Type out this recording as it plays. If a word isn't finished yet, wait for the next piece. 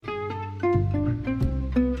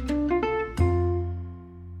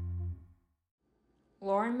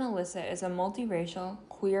Melissa is a multiracial,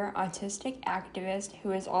 queer, autistic activist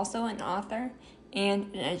who is also an author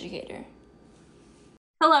and an educator.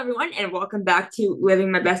 Hello, everyone, and welcome back to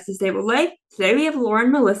Living My Best Disabled Life. Today we have Lauren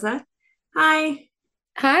and Melissa. Hi,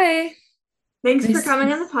 Hi. thanks for Nice.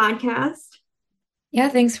 coming on the podcast. Yeah,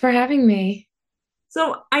 thanks for having me.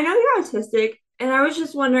 So, I know you're autistic, and I was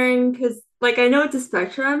just wondering because, I know it's a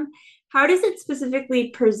spectrum. How does it specifically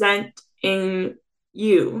present in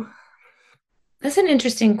you? That's an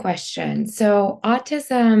interesting question. So,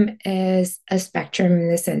 autism is a spectrum in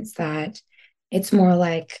the sense that it's more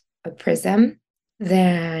like a prism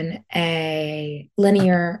than a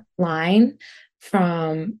linear line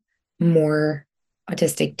from more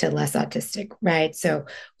autistic to less autistic, right? So,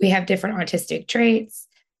 we have different autistic traits,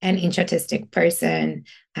 and each autistic person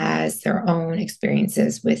has their own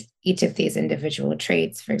experiences with each of these individual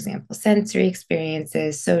traits. For example, sensory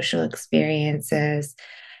experiences, social experiences.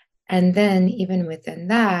 And then, even within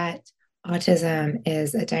that, autism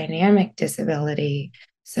is a dynamic disability.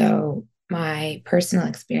 So, my personal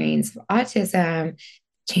experience of autism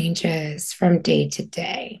changes from day to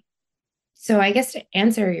day. So, I guess to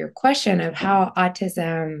answer your question of how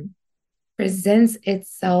autism presents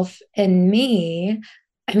itself in me,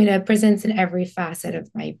 I mean, it presents in every facet of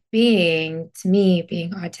my being. To me,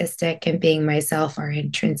 being autistic and being myself are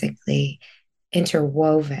intrinsically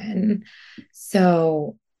interwoven.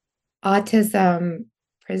 So, autism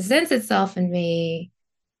presents itself in me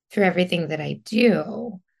through everything that I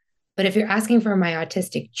do. But if you're asking for my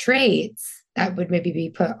autistic traits, that would maybe be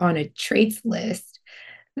put on a traits list,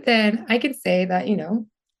 then I can say that,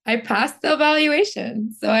 I passed the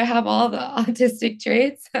evaluation. So I have all the autistic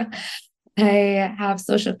traits. I have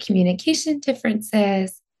social communication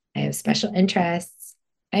differences. I have special interests.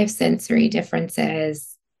 I have sensory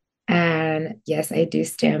differences. And yes, I do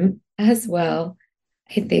STEM as well.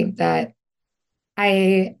 I think that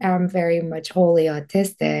I am very much wholly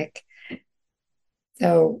autistic.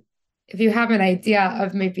 So, if you have an idea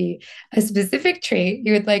of maybe a specific trait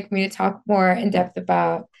you would like me to talk more in depth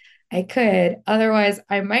about, I could. Otherwise,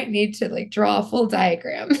 I might need to draw a full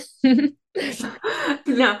diagram.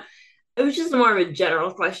 No, it was just more of a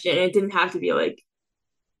general question. It didn't have to be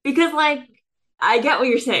because, I get what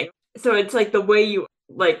you're saying. So it's like the way you,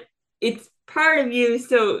 it's part of you,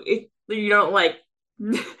 so you don't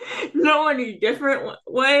know any different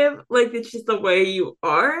way of it's just the way you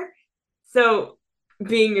are. So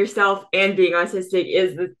being yourself and being autistic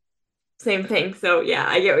is the same thing. So yeah,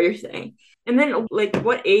 I get what you're saying. And then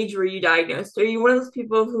what age were you diagnosed? Are you one of those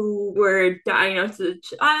people who were diagnosed as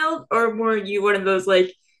a child, or were you one of those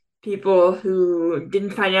people who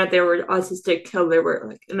didn't find out they were autistic till they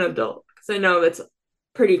were an adult? Because I know that's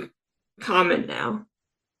pretty common now.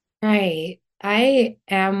 Right. I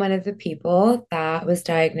am one of the people that was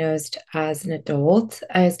diagnosed as an adult.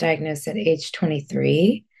 I was diagnosed at age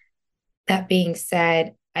 23. That being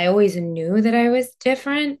said, I always knew that I was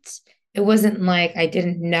different. It wasn't like I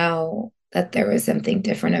didn't know that there was something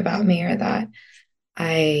different about me or that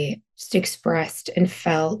I just expressed and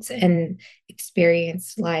felt and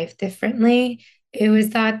experienced life differently. It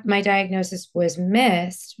was that my diagnosis was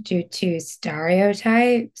missed due to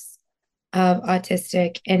stereotypes of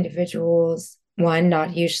autistic individuals, one,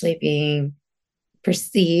 not usually being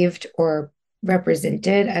perceived or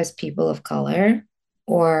represented as people of color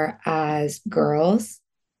or as girls.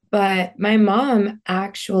 But my mom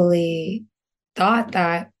actually thought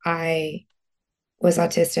that I was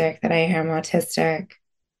autistic, that I am autistic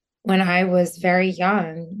when I was very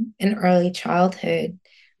young in early childhood.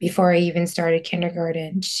 Before I even started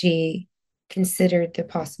kindergarten, she considered the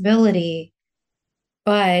possibility.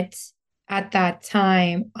 But at that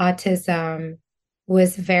time, autism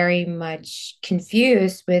was very much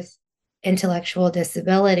confused with intellectual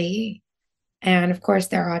disability. And of course,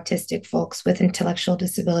 there are autistic folks with intellectual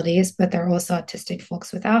disabilities, but there are also autistic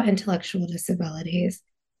folks without intellectual disabilities.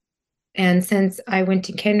 And since I went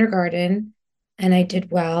to kindergarten and I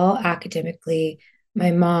did well academically,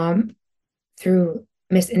 my mom, through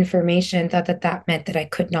misinformation, thought that that meant that I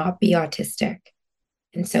could not be autistic.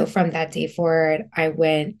 And so from that day forward, I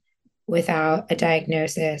went without a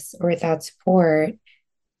diagnosis or without support.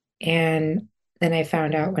 And then I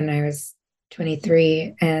found out when I was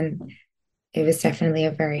 23, and it was definitely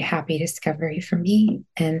a very happy discovery for me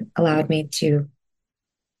and allowed me to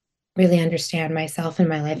really understand myself and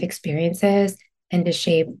my life experiences and to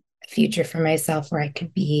shape a future for myself where I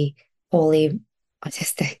could be wholly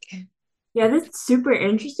autistic. Yeah, that's super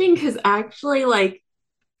interesting because actually,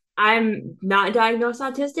 I'm not diagnosed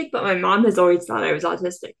autistic, but my mom has always thought I was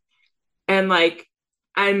autistic. And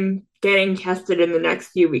I'm getting tested in the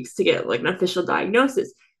next few weeks to get an official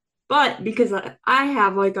diagnosis. But because I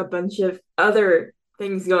have like a bunch of other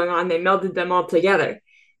things going on, they melded them all together.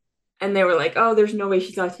 And they were like, oh, there's no way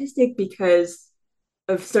she's autistic because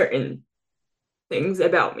of certain things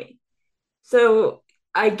about me. So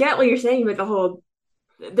I get what you're saying with the whole,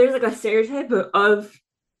 there's like a stereotype of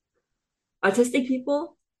autistic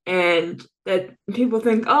people, and that people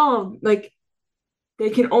think, oh, like they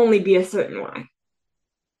can only be a certain way.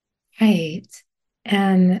 Right.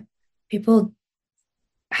 And people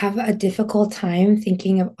have a difficult time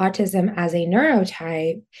thinking of autism as a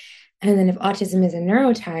neurotype. And then if autism is a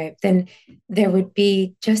neurotype, then there would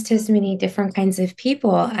be just as many different kinds of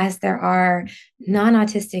people as there are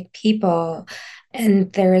non-autistic people.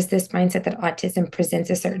 And there is this mindset that autism presents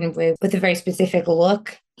a certain way with a very specific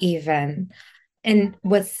look, even. And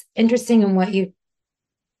what's interesting in what you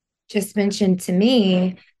just mentioned to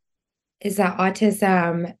me is that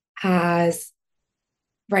autism has,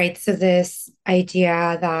 right, so this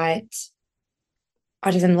idea that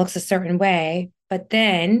autism looks a certain way, but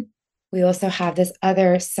then we also have this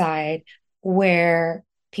other side where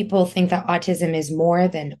people think that autism is more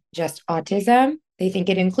than just autism. They think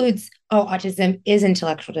it includes, oh, autism is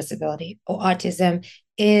intellectual disability. Oh, autism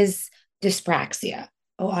is dyspraxia.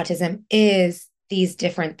 Oh, autism is these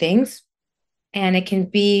different things. And it can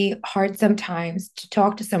be hard sometimes to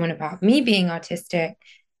talk to someone about me being autistic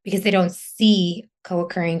because they don't see co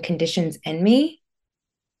occurring conditions in me,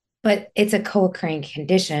 but it's a co occurring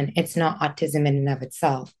condition. It's not autism in and of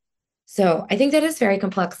itself. So I think that is very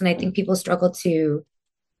complex. And I think people struggle to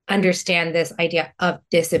understand this idea of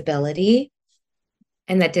disability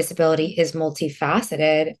and that disability is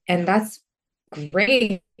multifaceted. And that's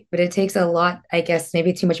great, but it takes a lot, I guess,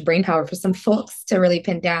 maybe too much brain power for some folks to really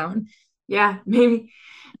pin down. Yeah, maybe.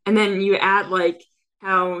 And then you add like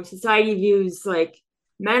how society views like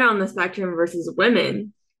men on the spectrum versus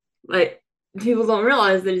women. Like people don't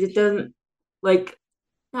realize that it doesn't like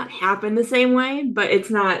not happen the same way, but it's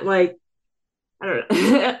not like I don't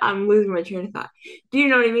know. I'm losing my train of thought. Do you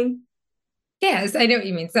know what I mean? Yes, I know what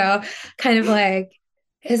you mean. So, kind of like,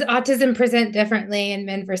 is autism present differently in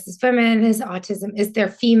men versus women? Is there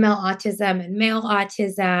female autism and male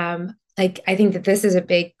autism? Like, I think that this is a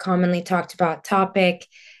big, commonly talked about topic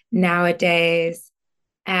nowadays.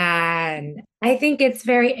 And I think it's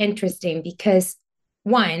very interesting because,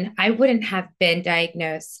 one, I wouldn't have been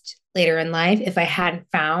diagnosed later in life if I hadn't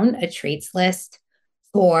found a traits list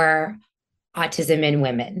for autism in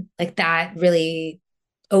women. Like that really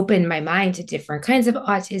opened my mind to different kinds of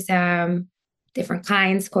autism, different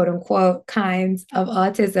kinds, quote unquote, kinds of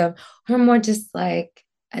autism, or more just like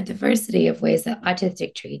a diversity of ways that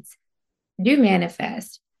autistic traits do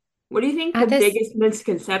manifest. What do you think the At this, biggest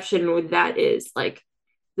misconception with that is? Like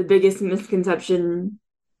the biggest misconception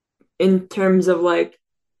in terms of like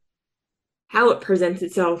how it presents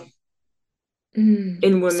itself mm,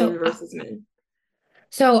 in women so, uh, versus men.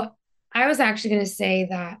 so I was actually going to say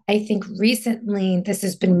that I think recently this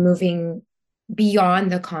has been moving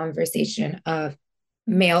beyond the conversation of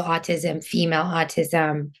male autism, female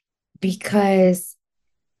autism, because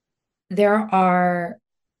there are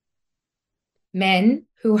men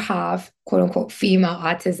who have quote unquote female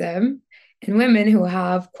autism and women who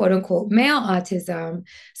have quote unquote male autism.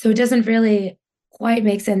 So it doesn't really quite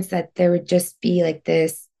make sense that there would just be like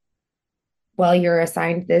this, well, you're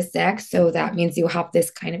assigned this sex, so that means you have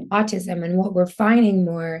this kind of autism. And what we're finding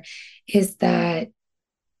more is that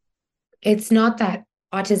it's not that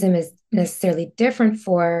autism is necessarily different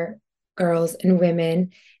for girls and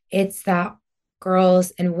women, it's that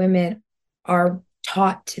girls and women are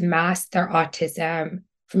taught to mask their autism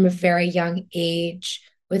from a very young age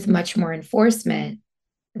with much more enforcement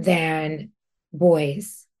than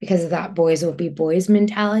boys. Because of that, boys will be boys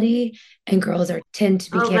mentality and girls are tend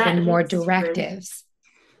to be Oh, given more that's true. directives.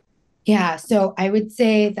 Yeah, so I would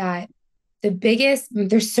say that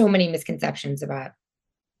there's so many misconceptions about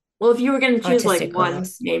Well, if you were going to choose like autistic one,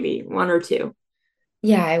 girls. maybe one or two.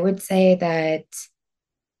 Yeah, I would say that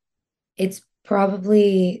it's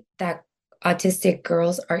probably that autistic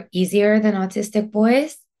girls are easier than autistic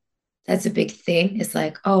boys. That's a big thing. It's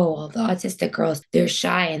like, oh, well, the autistic girls, they're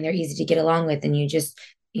shy and they're easy to get along with. And you just,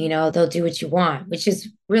 they'll do what you want, which is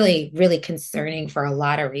really, really concerning for a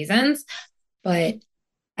lot of reasons. But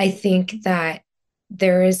I think that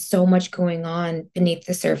there is so much going on beneath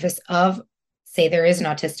the surface of, say, there is an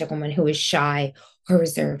autistic woman who is shy or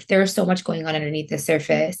reserved. There is so much going on underneath the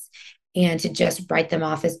surface. And to just write them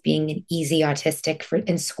off as being an easy autistic for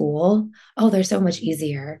in school, oh, they're so much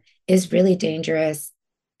easier, is really dangerous.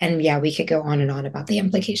 And yeah, we could go on and on about the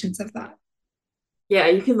implications of that. Yeah,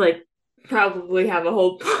 you could like probably have a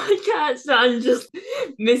whole podcast on just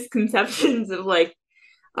misconceptions of like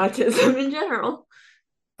autism in general.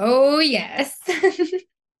 Oh, yes.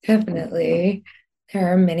 Definitely.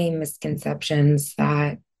 There are many misconceptions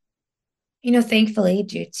that, thankfully,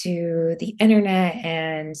 due to the internet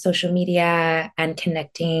and social media and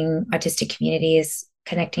connecting autistic communities,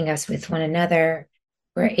 connecting us with one another,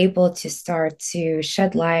 we're able to start to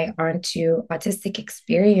shed light onto autistic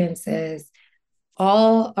experiences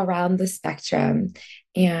all around the spectrum.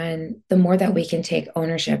 And the more that we can take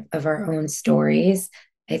ownership of our own stories,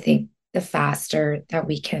 I think the faster that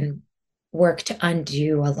we can work to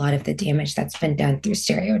undo a lot of the damage that's been done through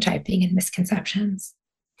stereotyping and misconceptions.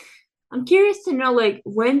 I'm curious to know, like,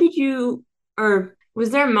 when did you, or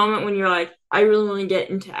was there a moment when you're like, I really want to get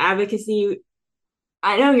into advocacy?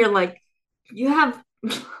 I know you're like, you have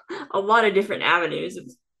a lot of different avenues of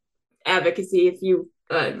advocacy if you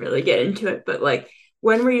really get into it, but like,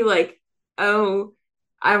 when were you like, oh,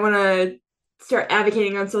 I want to start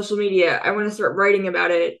advocating on social media. I want to start writing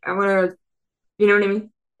about it. I want to, you know what I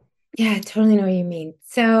mean? Yeah, I totally know what you mean.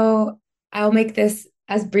 So I'll make this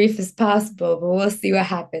as brief as possible, but we'll see what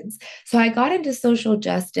happens. So I got into social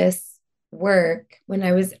justice work when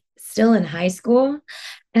I was still in high school,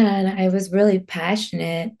 and I was really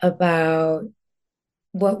passionate about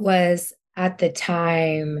what was at the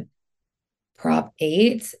time Prop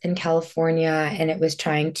 8 in California, and it was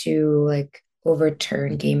trying to like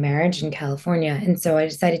overturn gay marriage in California. And so I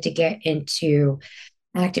decided to get into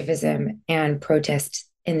activism and protest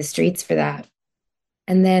in the streets for that.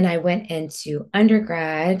 And then I went into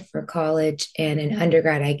undergrad for college. And in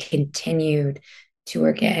undergrad, I continued to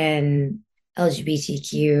work in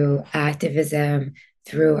LGBTQ activism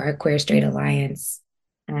through our Queer Straight Alliance.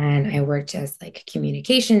 And I worked as like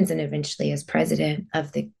communications and eventually as president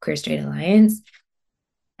of the Queer Straight Alliance.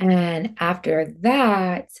 And after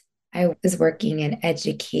that, I was working in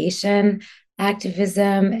education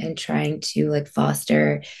activism and trying to like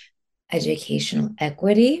foster educational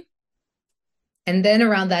equity. And then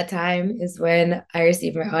around that time is when I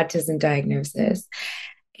received my autism diagnosis.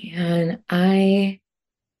 And I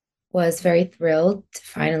was very thrilled to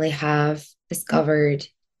finally have discovered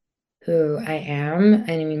who I am. And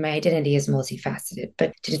I mean, my identity is multifaceted,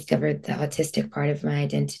 but to discover the autistic part of my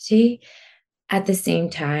identity at the same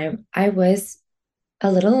time, I was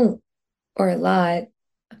a little or a lot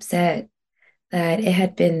upset that it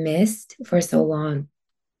had been missed for so long.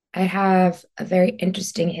 I have a very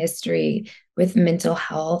interesting history with mental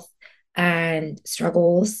health and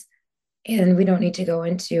struggles. And we don't need to go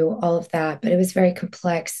into all of that, but it was very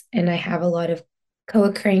complex. And I have a lot of co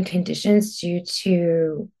occurring conditions due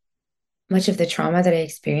to much of the trauma that I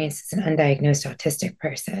experienced as an undiagnosed autistic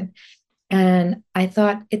person. And I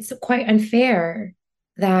thought it's quite unfair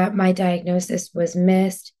that my diagnosis was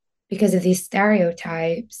missed because of these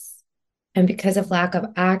stereotypes and because of lack of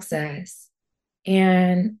access.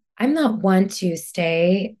 And I'm not one to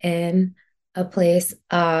stay in a place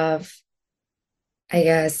of, I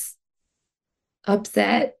guess,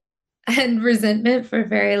 upset and resentment for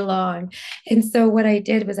very long. And so what I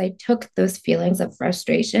did was I took those feelings of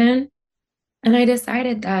frustration and I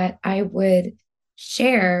decided that I would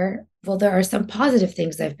share. Well, there are some positive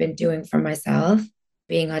things I've been doing for myself,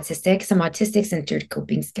 being autistic, some autistic centered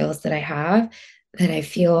coping skills that I have that I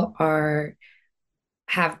feel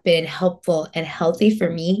have been helpful and healthy for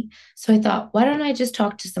me. So I thought, why don't I just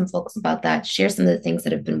talk to some folks about that, share some of the things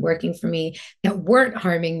that have been working for me that weren't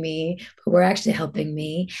harming me, but were actually helping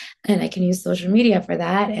me. And I can use social media for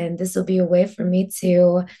that. And this will be a way for me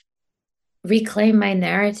to reclaim my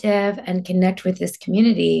narrative and connect with this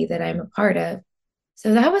community that I'm a part of.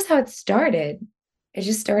 So that was how it started. It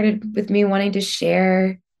just started with me wanting to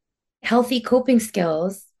share healthy coping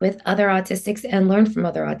skills with other autistics and learn from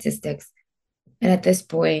other autistics. And at this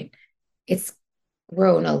point, it's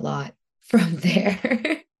grown a lot from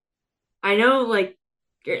there. I know, like,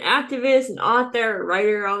 you're an activist, an author, a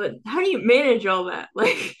writer, all that. How do you manage all that?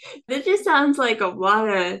 Like, this just sounds like a lot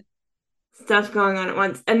of stuff going on at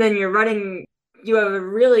once. And then you have a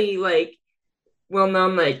really, like,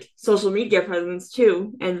 well-known, like, social media presence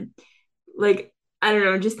too. And, like, I don't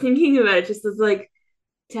know, just thinking about it just as, like,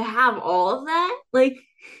 to have all of that, like,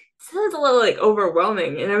 sounds a little, like,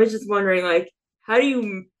 overwhelming. And I was just wondering, like, how do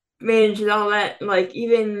you manage all that? Like,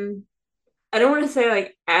 even I don't want to say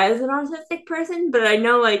like as an autistic person, but I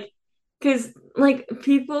know like because like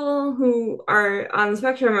people who are on the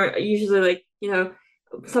spectrum are usually like,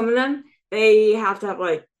 some of them they have to have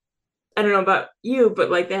like I don't know about you,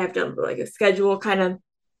 but like they have to have like a schedule kind of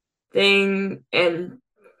thing and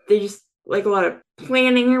they just like a lot of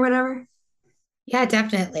planning or whatever. Yeah,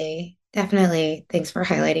 definitely. Definitely. Thanks for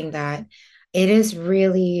highlighting that. It is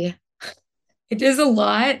really, it is a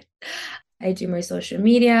lot. I do my social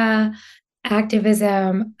media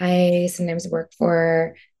activism. I sometimes work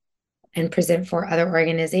for and present for other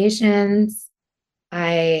organizations.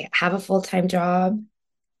 I have a full-time job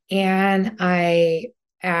and I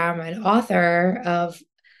am an author of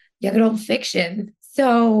young adult fiction.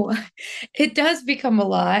 So it does become a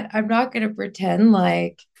lot. I'm not going to pretend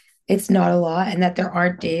like it's not a lot and that there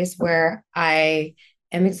aren't days where I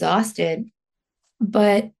am exhausted,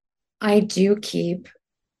 but I do keep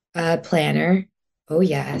a planner. Oh,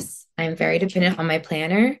 yes. I'm very dependent on my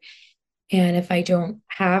planner. And if I don't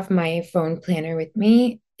have my phone planner with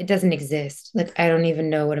me, it doesn't exist. Like, I don't even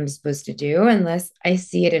know what I'm supposed to do unless I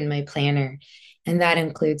see it in my planner. And that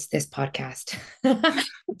includes this podcast.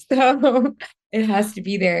 So it has to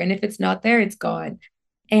be there. And if it's not there, it's gone.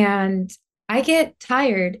 And I get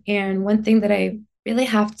tired. And one thing that I really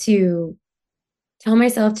have to tell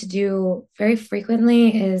myself to do very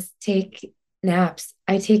frequently is take naps.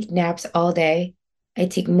 I take naps all day. I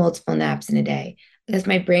take multiple naps in a day because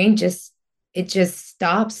my brain just it just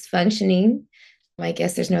stops functioning. I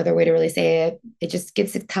guess there's no other way to really say it. It just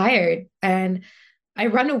gets tired and I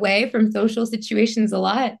run away from social situations a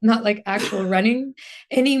lot, not like actual running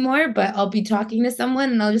anymore, but I'll be talking to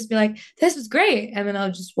someone and I'll just be like, this was great. And then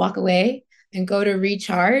I'll just walk away and go to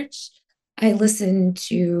recharge. I listen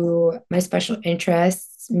to my special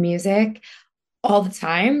interests music all the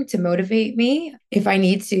time to motivate me. If I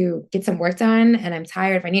need to get some work done and I'm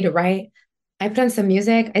tired, if I need to write, I put on some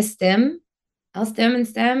music, I'll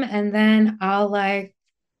stem, and then I'll like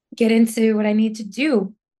get into what I need to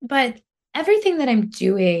do. But everything that I'm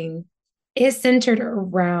doing is centered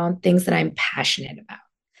around things that I'm passionate about.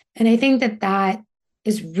 And I think that that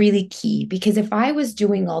is really key because if I was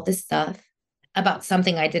doing all this stuff about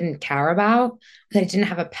something I didn't care about, that I didn't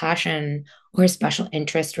have a passion or a special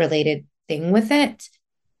interest related thing with it,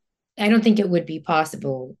 I don't think it would be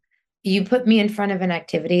possible. You put me in front of an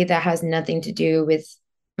activity that has nothing to do with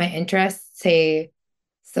my interests, say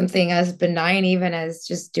something as benign, even as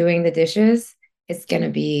just doing the dishes, it's going to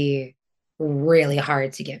be really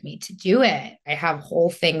hard to get me to do it. I have whole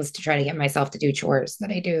things to try to get myself to do chores that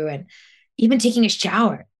I do. And even taking a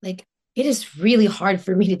shower, like it is really hard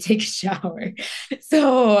for me to take a shower.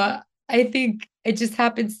 So I think it just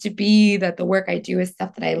happens to be that the work I do is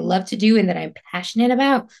stuff that I love to do and that I'm passionate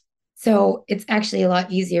about. So it's actually a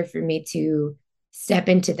lot easier for me to step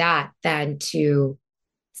into that than to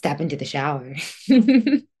step into the shower. It's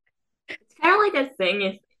kind of like that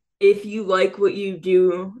thing if you like what you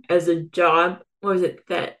do as a job, what was it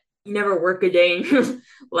that you never work a day in your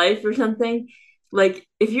life or something? Like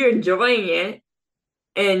if you're enjoying it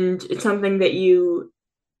and it's something that you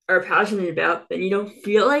are passionate about, then you don't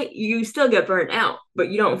feel like you still get burnt out, but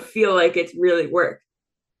you don't feel like it's really work.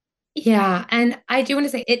 Yeah, and I do want to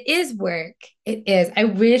say it is work. It is. I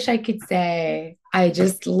wish I could say I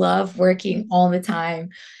just love working all the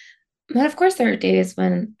time. But of course, there are days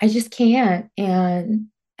when I just can't. And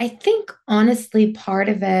I think honestly, part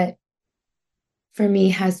of it for me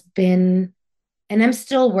has been, and I'm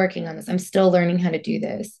still working on this, I'm still learning how to do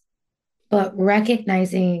this, but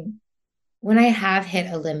recognizing when I have hit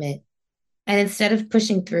a limit and instead of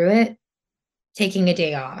pushing through it, taking a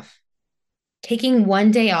day off. Taking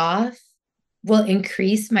one day off will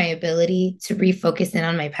increase my ability to refocus in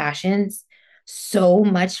on my passions so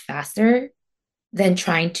much faster than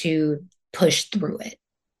trying to push through it.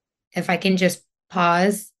 If I can just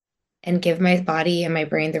pause and give my body and my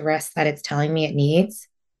brain the rest that it's telling me it needs,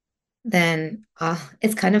 then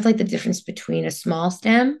it's kind of like the difference between a small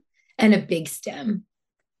stem and a big stem.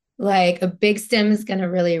 Like a big stem is going to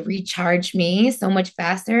really recharge me so much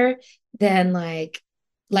faster than like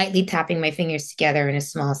lightly tapping my fingers together in a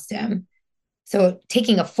small stem. So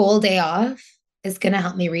taking a full day off is going to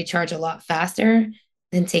help me recharge a lot faster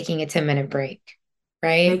than taking a 10-minute break.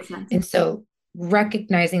 Right. Makes sense. And so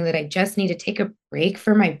recognizing that I just need to take a break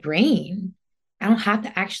for my brain. I don't have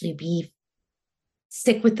to actually be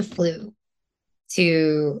sick with the flu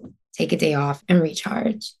to take a day off and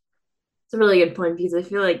recharge. It's a really good point because I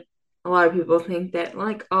feel like a lot of people think that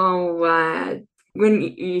like, oh, when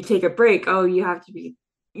you take a break, oh,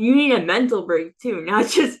 you need a mental break too, not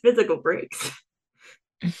just physical breaks.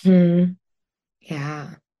 Mhm.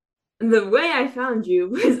 Yeah. The way I found you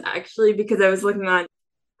was actually because I was looking on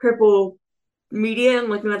Cripple Media and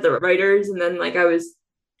looking at the writers, and then I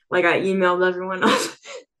emailed everyone else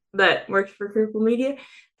that works for Cripple Media.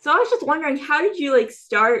 So I was just wondering, how did you like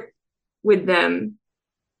start with them,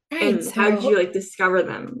 Right. and how did you So, like discover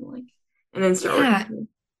them, like, and then start working yeah, with them?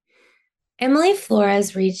 Emily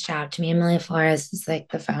Flores reached out to me. Emily Flores is like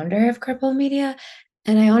the founder of Cripple Media.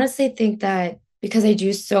 And I honestly think that because I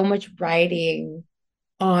do so much writing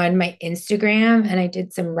on my Instagram and I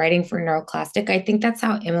did some writing for Neuroclastic. I think that's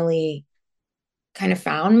how Emily kind of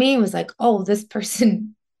found me. It was like, oh, this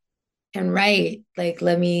person can write. Like,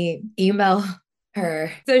 let me email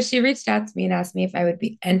her. So she reached out to me and asked me if I would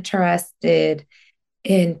be interested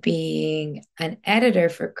in being an editor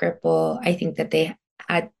for Cripple. I think that they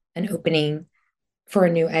had an opening for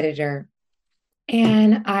a new editor.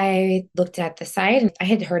 And I looked at the site and I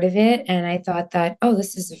had heard of it. And I thought that, oh,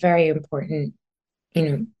 this is a very important, you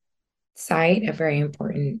know, site, a very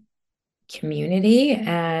important community.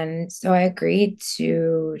 And so I agreed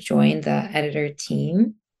to join the editor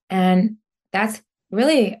team. And that's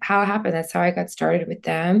really how it happened. That's how I got started with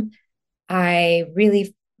them. I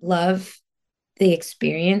really love the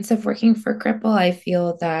experience of working for Cripple. I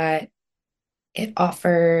feel that it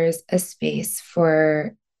offers a space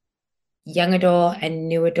for young adult and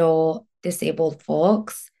new adult disabled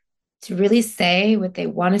folks to really say what they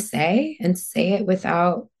want to say and say it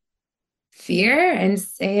without fear and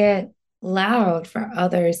say it loud for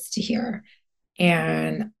others to hear.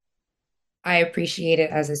 And I appreciate it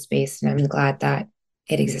as a space, and I'm glad that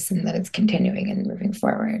it exists and that it's continuing and moving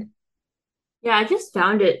forward. Yeah, I just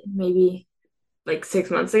found it maybe like 6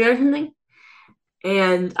 months ago or something,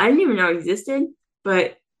 and I didn't even know it existed.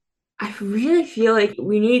 But I really feel like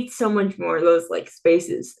we need so much more of those like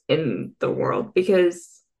spaces in the world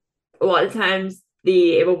because a lot of times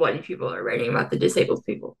the able-bodied people are writing about the disabled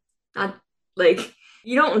people. Not like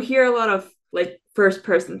you don't hear a lot of like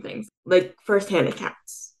first-person things, like first-hand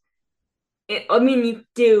accounts. I mean, you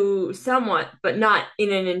do somewhat, but not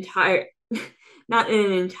in an entire, not in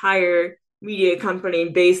an entire media company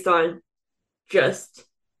based on just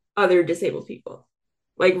other disabled people,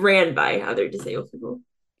 like ran by other disabled people.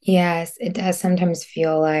 Yes, it does sometimes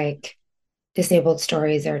feel like disabled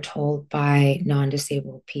stories are told by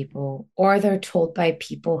non-disabled people, or they're told by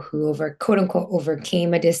people who over quote unquote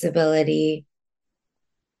overcame a disability,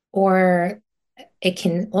 or it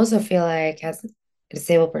can also feel like as a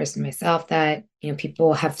disabled person myself that,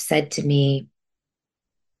 people have said to me,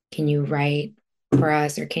 can you write for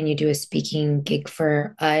us or can you do a speaking gig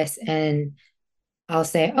for us? And I'll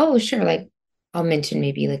say, oh, sure. Like I'll mention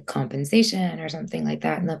maybe like compensation or something like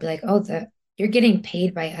that. And they'll be like, oh, you're getting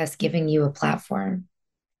paid by us giving you a platform.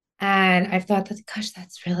 And I've thought that, gosh,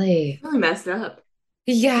 that's It's really, really messed up.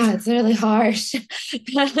 yeah, it's really harsh.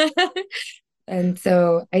 And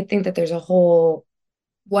so I think that there's a whole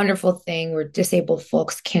wonderful thing where disabled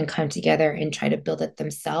folks can come together and try to build it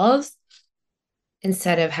themselves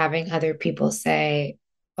instead of having other people say,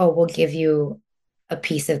 oh, we'll give you a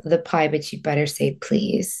piece of the pie, but you better say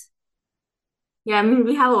please. Yeah, I mean,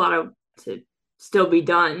 we have a lot of to still be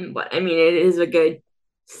done, but I mean, it is a good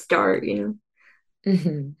start.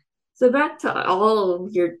 Mhm. So back to all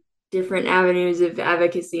of your different avenues of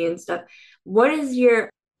advocacy and stuff. What do you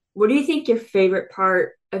think your favorite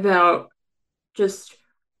part about just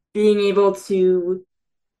being able to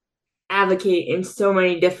advocate in so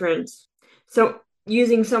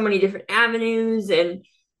using so many different avenues and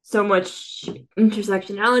so much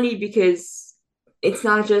intersectionality because it's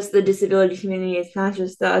not just the disability community, it's not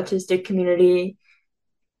just the autistic community.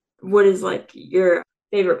 What is like your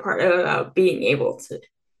favorite part about being able to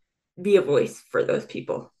be a voice for those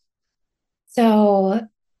people? So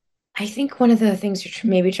I think one of the things you're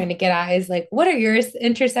maybe trying to get at is like, what are your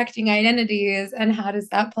intersecting identities and how does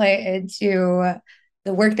that play into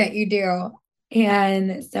the work that you do?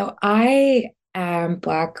 And so I am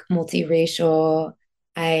Black, multiracial.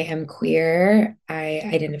 I am queer. I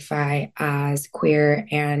identify as queer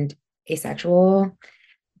and asexual.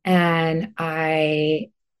 And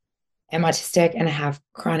I am autistic and I have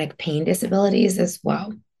chronic pain disabilities as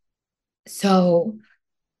well. So,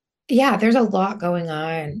 yeah, there's a lot going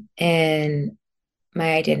on in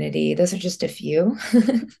my identity. Those are just a few.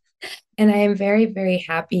 And I am very, very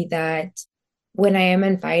happy that when I am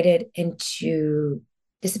invited into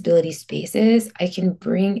disability spaces, I can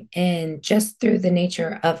bring in, just through the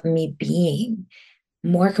nature of me being,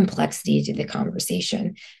 more complexity to the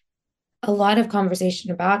conversation. A lot of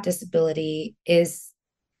conversation about disability is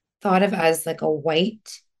thought of as like a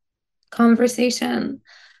white conversation,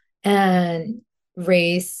 and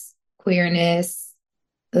race, queerness,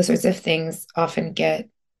 those sorts of things often get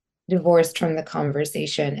divorced from the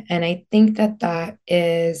conversation. And I think that that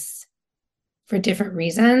is for different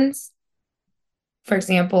reasons. For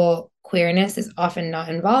example, queerness is often not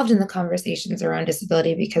involved in the conversations around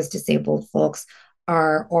disability because disabled folks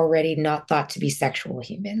are already not thought to be sexual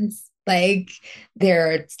humans. Like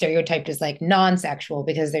they're stereotyped as like non sexual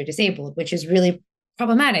because they're disabled, which is really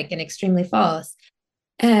problematic and extremely false.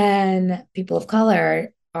 And people of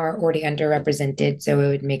color are already underrepresented. So it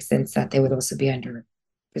would make sense that they would also be underrepresented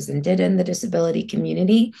represented in the disability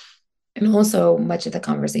community. And also, much of the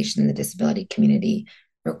conversation in the disability community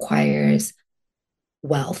requires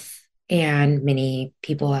wealth. And many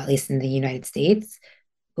people, at least in the United States,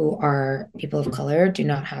 who are people of color, do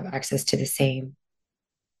not have access to the same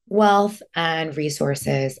wealth and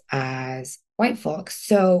resources as white folks.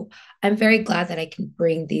 So I'm very glad that I can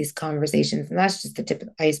bring these conversations, and that's just the tip of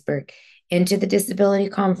the iceberg, into the disability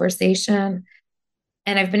conversation.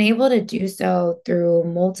 And I've been able to do so through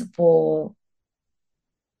multiple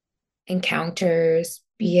encounters,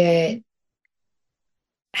 be it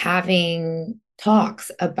having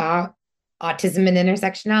talks about autism and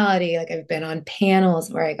intersectionality. Like I've been on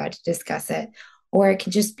panels where I got to discuss it, or it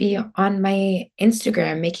can just be on my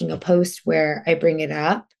Instagram making a post where I bring it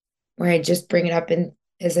up, where I just bring it up in,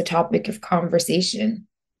 as a topic of conversation.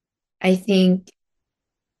 I think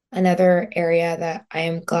another area that I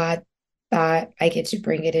am glad that I get to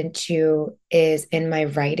bring it into is in my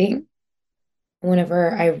writing. Whenever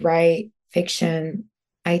I write fiction,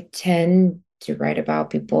 I tend to write about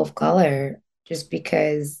people of color just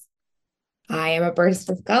because I am a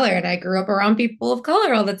person of color and I grew up around people of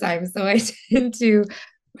color all the time. So I tend to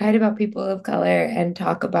write about people of color and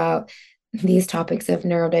talk about these topics of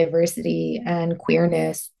neurodiversity and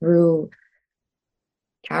queerness through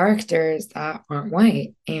characters that aren't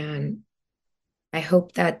white. And I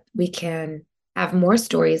hope that we can have more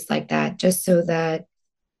stories like that just so that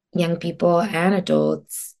young people and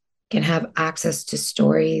adults can have access to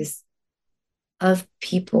stories of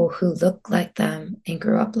people who look like them and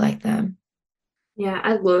grew up like them. Yeah,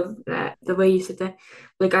 I love that, the way you said that.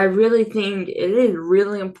 Like, I really think it is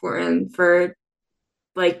really important for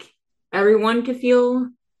like everyone to feel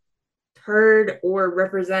heard or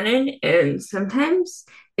represented. And sometimes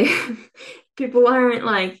if people aren't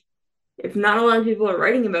like, if not a lot of people are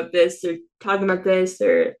writing about this or talking about this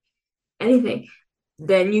or anything,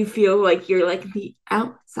 then you feel like you're like the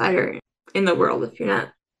outsider in the world if you're not,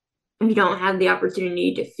 if you don't have the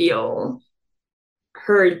opportunity to feel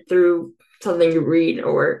heard through something you read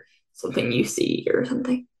or something you see or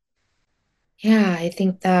something. Yeah, I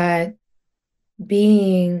think that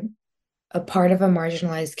being a part of a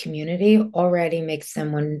marginalized community already makes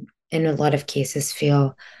someone, in a lot of cases,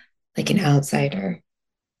 feel like an outsider.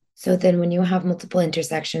 So then, when you have multiple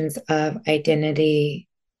intersections of identity,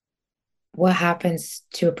 what happens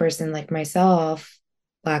to a person like myself,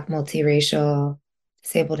 Black, multiracial,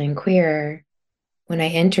 disabled, and queer, when I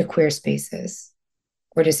enter queer spaces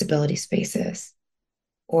or disability spaces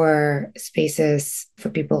or spaces for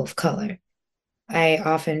people of color? I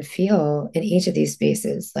often feel in each of these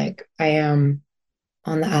spaces like I am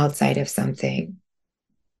on the outside of something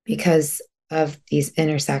because of these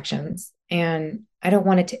intersections. And I don't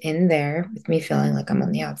want it to end there with me feeling like I'm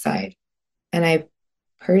on the outside. And I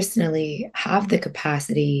personally have the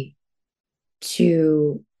capacity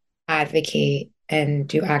to advocate and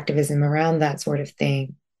do activism around that sort of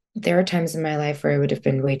thing. There are times in my life where it would have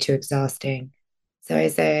been way too exhausting. So I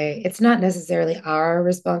say it's not necessarily our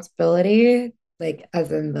responsibility, like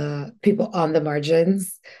as in the people on the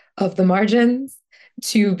margins of the margins,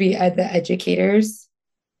 to be the educators.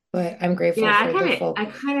 But I'm grateful Yeah, for the I folk.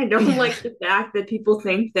 kind of don't Yeah. like the fact that people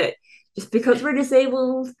think that just because we're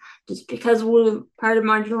disabled, just because we're part of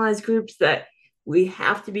marginalized groups, that we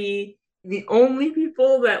have to be the only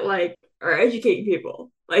people that like are educating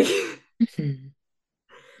people. Like,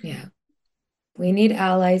 Yeah. We need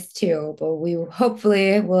allies too, but we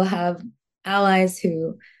hopefully will have allies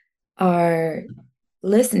who are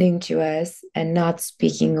listening to us and not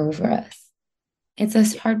speaking over us. It's a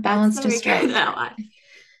yeah, hard that's balance the to right kind of strike. ally.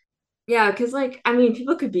 Yeah, because like I mean,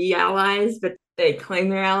 people could be allies, but they claim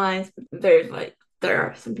they're allies. But there's like there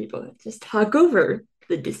are some people that just talk over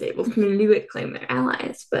the disabled community but claim they're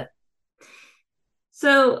allies. But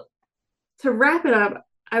so to wrap it up,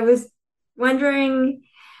 I was wondering,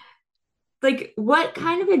 like, what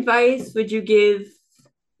kind of advice would you give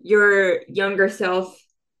your younger self?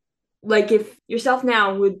 Like, if yourself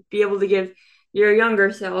now would be able to give your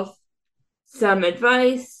younger self some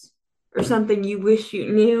advice or something you wish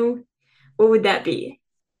you knew, what would that be?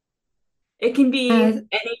 It can be As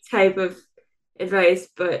any type of advice,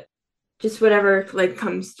 but just whatever like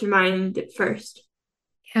comes to mind at first.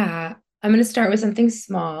 Yeah, I'm going to start with something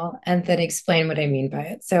small and then explain what I mean by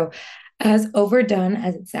it. So, as overdone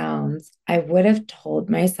as it sounds, I would have told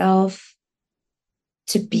myself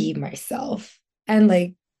to be myself. And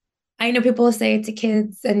like, I know people say it to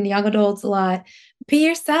kids and young adults a lot, be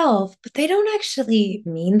yourself, but they don't actually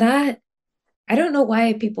mean that. I don't know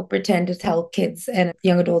why people pretend to tell kids and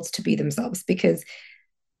young adults to be themselves because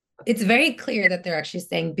it's very clear that they're actually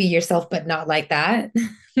saying be yourself, but not like that.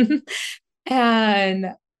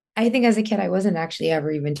 And I think as a kid, I wasn't actually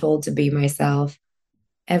ever even told to be myself.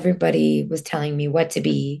 Everybody was telling me what to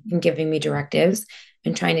be and giving me directives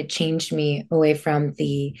and trying to change me away from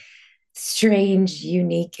the strange,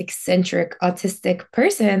 unique, eccentric, autistic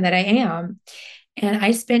person that I am. And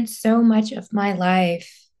I spent so much of my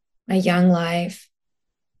life, my young life,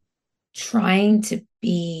 trying to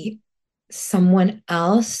be someone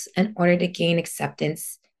else in order to gain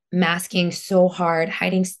acceptance, masking so hard,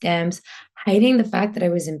 hiding stems, hiding the fact that I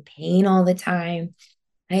was in pain all the time,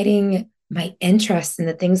 hiding my interest in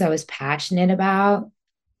the things I was passionate about,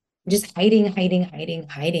 just hiding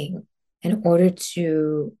in order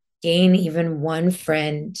to gain even one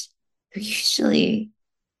friend who usually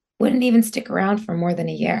wouldn't even stick around for more than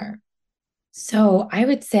a year. So I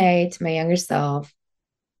would say to my younger self,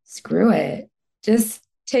 screw it. Just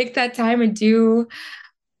take that time and do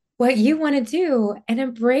what you want to do and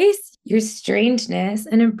embrace your strangeness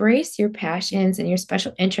and embrace your passions and your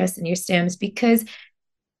special interests and your stems because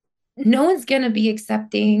no one's going to be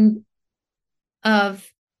accepting of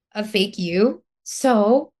a fake you.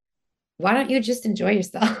 So why don't you just enjoy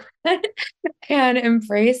yourself and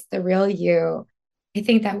embrace the real you? I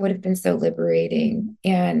think that would have been so liberating.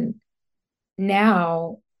 And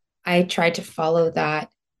now I try to follow that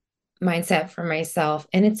mindset for myself.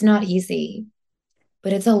 And it's not easy,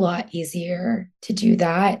 but it's a lot easier to do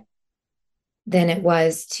that than it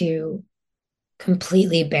was to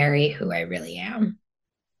completely bury who I really am.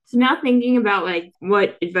 So now thinking about like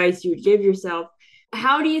what advice you would give yourself,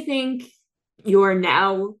 how do you think you're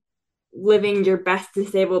now living your best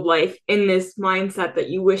disabled life in this mindset that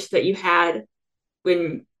you wish that you had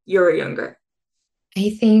when you were younger?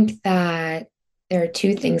 I think that there are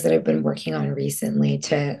two things that I've been working on recently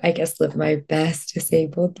to, I guess, live my best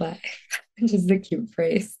disabled life, which is a cute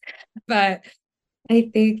phrase. But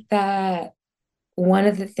I think that one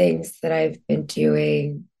of the things that I've been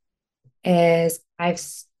doing is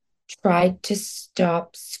tried to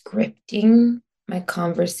stop scripting my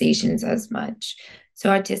conversations as much. So,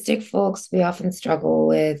 autistic folks, we often struggle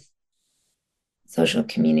with social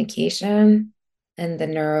communication in the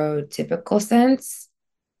neurotypical sense.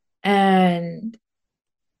 And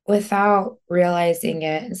without realizing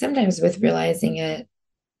it, and sometimes with realizing it,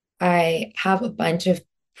 I have a bunch of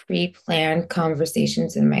pre planned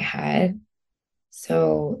conversations in my head.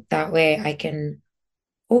 So that way I can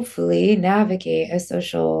hopefully navigate a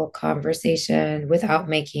social conversation without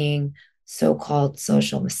making so called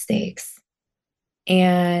social mistakes.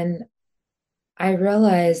 And I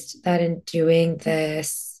realized that in doing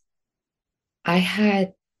this, I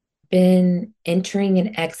had been entering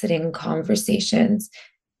and exiting conversations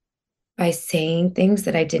by saying things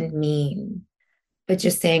that I didn't mean, but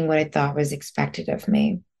just saying what I thought was expected of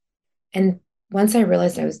me. And once I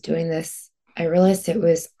realized I was doing this, I realized it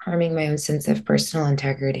was harming my own sense of personal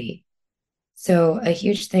integrity. So, a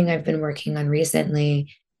huge thing I've been working on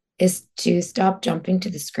recently is to stop jumping to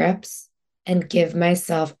the scripts and give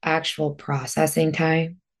myself actual processing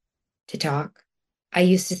time to talk. I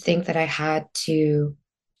used to think that I had to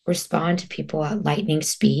respond to people at lightning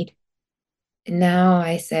speed. And now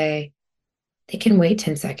I say, they can wait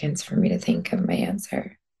 10 seconds for me to think of my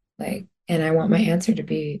answer. Like, and I want my answer to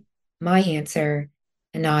be my answer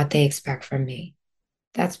and not what they expect from me.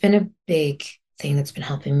 That's been a big thing that's been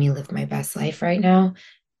helping me live my best life right now.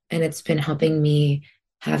 And it's been helping me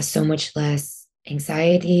have so much less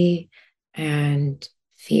anxiety and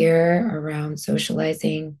fear around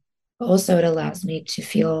socializing. But also, it allows me to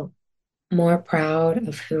feel more proud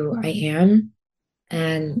of who I am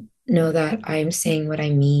and know that I'm saying what I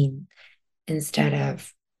mean instead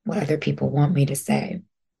of what other people want me to say.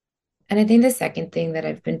 And I think the second thing that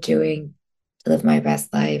I've been doing to live my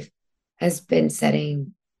best life has been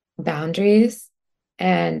setting boundaries.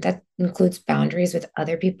 And that includes boundaries with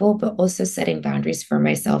other people, but also setting boundaries for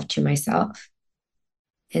myself to myself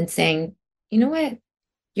and saying, you know what?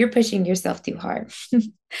 You're pushing yourself too hard.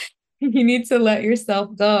 You need to let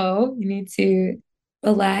yourself go. You need to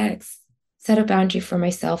relax, set a boundary for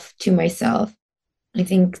myself to myself. I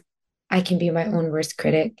think I can be my own worst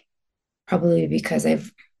critic, probably because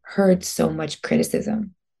I've heard so much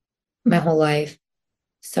criticism my whole life.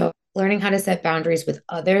 So, learning how to set boundaries with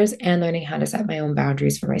others and learning how to set my own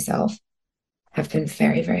boundaries for myself have been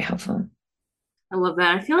very, very helpful. I love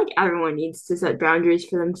that. I feel like everyone needs to set boundaries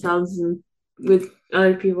for themselves and with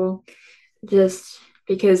other people. Just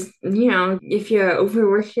because, if you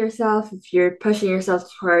overwork yourself, if you're pushing yourself too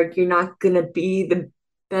hard, you're not gonna be the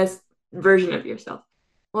best version of yourself.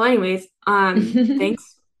 Well, anyways,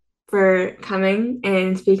 thanks for coming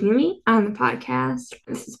and speaking to me on the podcast.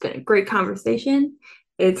 This has been a great conversation.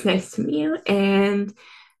 It's nice to meet you, and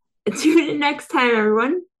Tune in next time,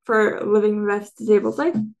 everyone, for Living the Best Disabled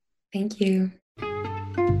Life. Thank you.